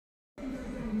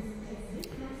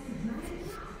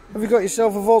Have you got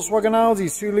yourself a Volkswagen Audi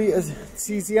 2-litre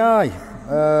TDI?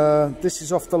 This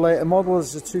is off the later model.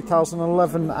 It's a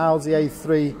 2011 Audi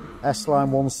A3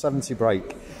 S-Line 170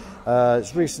 brake.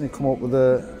 It's recently come up with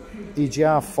a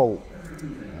EGR fault,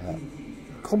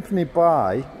 accompanied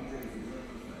by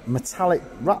metallic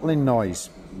rattling noise.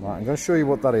 Right, I'm going to show you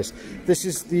what that is. This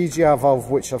is the EGR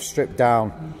valve which I've stripped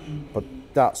down, but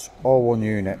that's all one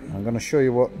unit. I'm going to show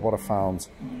you what I found.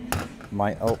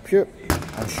 Might help you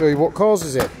and show you what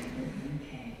causes it.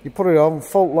 You put it on,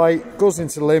 fault light, goes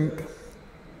into limp,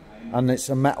 and it's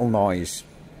a metal noise,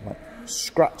 like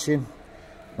scratching.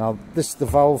 Now this is the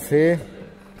valve here.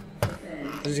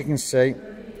 As you can see,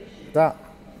 that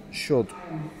should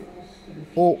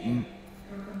open.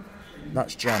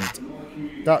 That's jammed.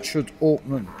 That should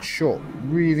open and shut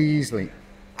really easily,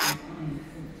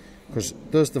 because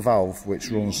there's the valve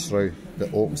which runs through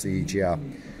that opens the EGR.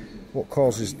 What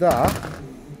causes that?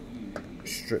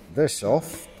 Strip this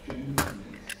off.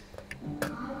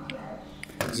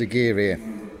 There's a gear here.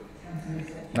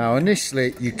 Now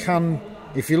initially you can,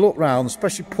 if you look round,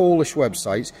 especially Polish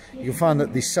websites, you can find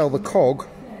that they sell the cog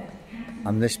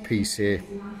and this piece here.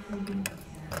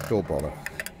 Don't bother.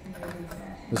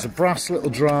 There's a brass little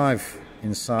drive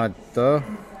inside there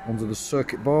under the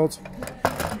circuit board,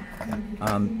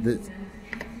 and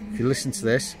if you listen to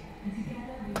this,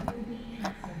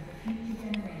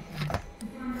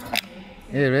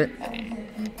 hear it?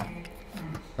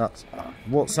 That's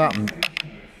what's happened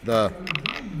there.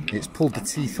 It's pulled the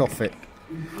teeth off it.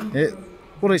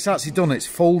 What it's actually done, it's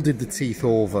folded the teeth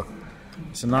over.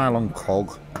 It's a nylon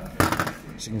cog.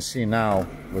 As you can see now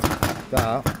with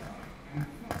that,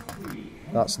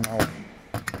 that's now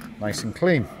nice and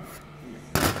clean,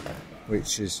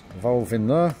 which is the valve in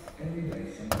there,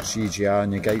 EGR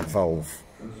and your gate valve.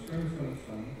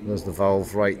 There's the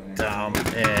valve right down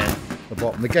in the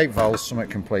bottom. The gate valve's something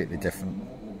completely different,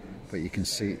 but you can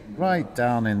see right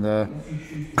down in there,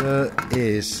 there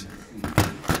is a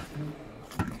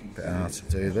bit hard to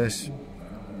do this,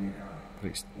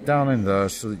 but it's down in there,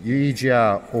 so that your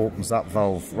EGR opens that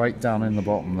valve right down in the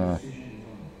bottom there.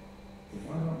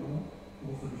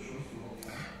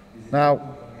 Now,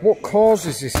 what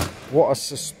causes this, what I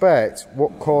suspect,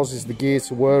 what causes the gear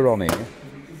to wear on here,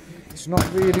 it's not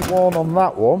really worn on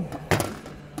that one,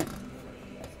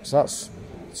 so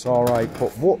it's alright,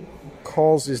 but what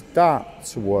causes that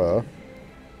to wear,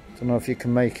 I don't know if you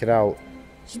can make it out,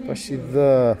 especially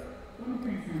there,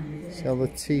 see how the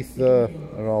teeth there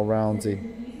are all roundy.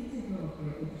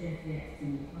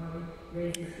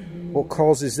 What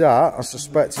causes that, I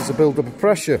suspect, is a build-up of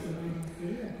pressure.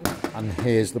 And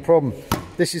here's the problem.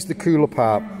 This is the cooler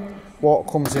part. Water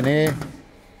comes in here,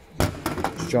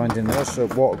 it's joined in there, so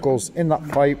water goes in that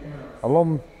pipe,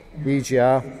 along the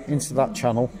EGR, into that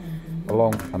channel,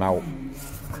 along and out.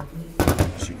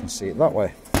 So you can see it that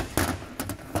way.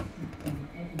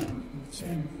 So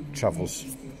it travels.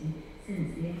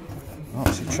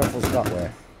 Actually, it travels that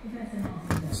way.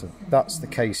 So that's the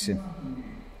casing.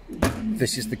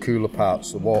 This is the cooler part,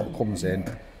 so the water comes in,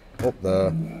 up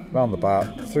there, round the bar,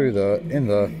 through there, in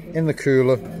the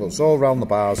cooler, goes all round the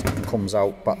bars and comes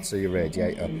out back to your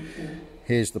radiator.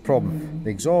 Here's the problem. The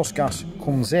exhaust gas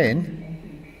comes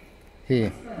in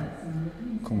here,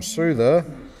 comes through there.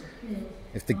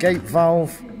 If the gate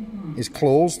valve is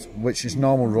closed, which is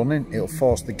normal running, it'll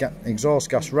force the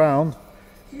exhaust gas round,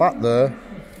 back there,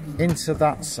 into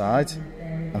that side,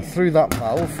 and through that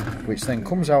valve, which then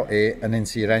comes out here and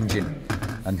into your engine.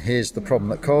 And here's the problem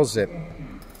that causes it.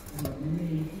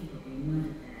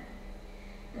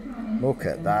 Look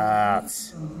at that.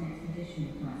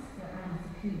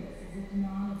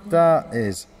 That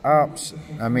is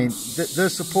I mean, they're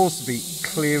supposed to be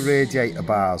clear radiator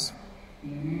bars.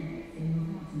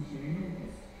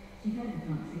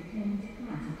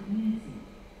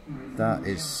 That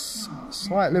is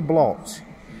slightly blocked.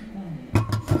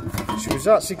 She was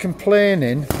actually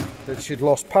complaining that she'd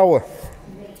lost power.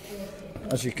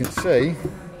 As you can see,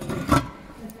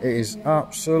 it is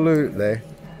absolutely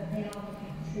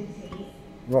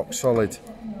rock solid.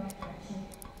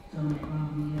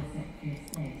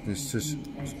 It's just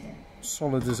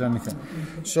solid as anything.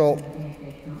 So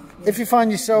if you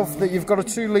find yourself that you've got a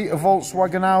 2-litre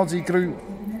Volkswagen Audi Group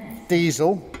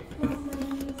diesel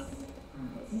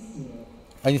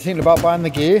and you're thinking about buying the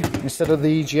gear instead of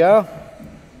the EGR,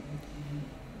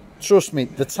 trust me,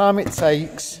 the time it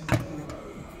takes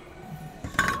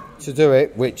to do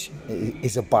it, which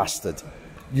is a bastard,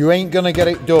 you ain't gonna get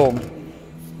it done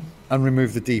and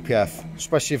remove the DPF,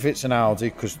 especially if it's an Audi,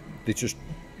 because they just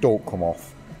don't come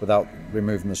off without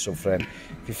removing the subframe.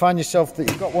 If you find yourself that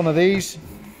you've got one of these,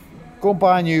 go and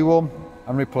buy a new one,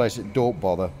 and replace it, don't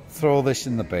bother. Throw this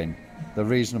in the bin. They're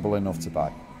reasonable enough to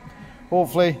buy.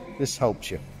 Hopefully this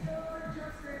helps you.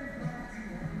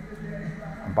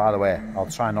 And by the way, I'll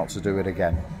try not to do it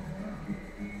again.